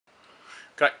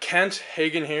Got Kent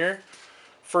Hagen here.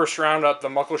 First round at the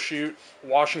Muckleshoot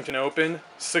Washington Open,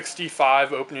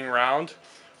 65 opening round.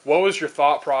 What was your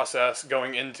thought process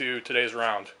going into today's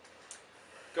round?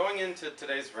 Going into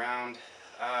today's round,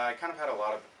 I kind of had a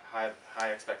lot of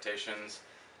high expectations.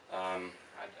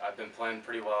 I've been playing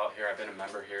pretty well out here. I've been a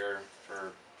member here for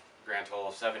a grand total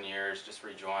of 7 years, just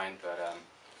rejoined, but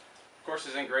course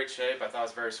is in great shape. I thought it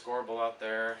was very scoreable out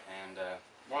there, and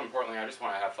more importantly, I just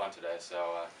want to have fun today,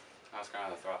 so that was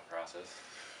kind of the thought process.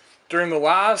 During the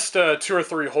last 2 or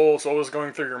 3 holes, what was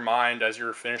going through your mind as you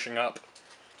were finishing up?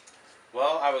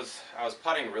 Well, I was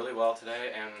putting really well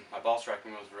today, and my ball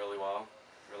striking was really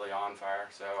on fire.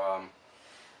 So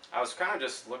I was kind of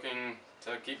just looking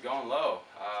to keep going low.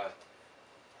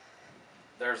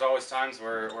 There's always times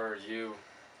where you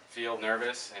feel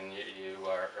nervous and you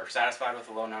are satisfied with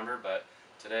a low number, but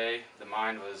today the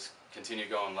mind was continue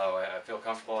going low. I feel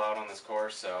comfortable out on this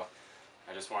course, so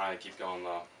I just wanted to keep going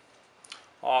low.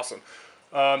 Awesome.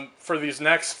 For these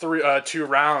next 2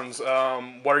 rounds,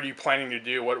 what are you planning to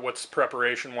do? What's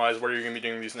preparation-wise? What are you going to be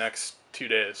doing these next 2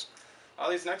 days?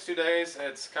 These next 2 days,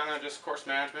 it's kind of just course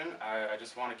management. I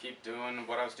just want to keep doing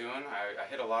what I was doing. I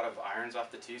hit a lot of irons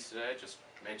off the tees today, just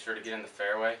made sure to get in the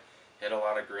fairway, hit a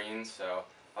lot of greens, so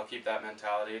I'll keep that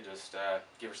mentality. Just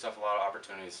give yourself a lot of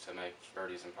opportunities to make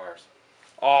birdies and pars.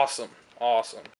 Awesome. Awesome.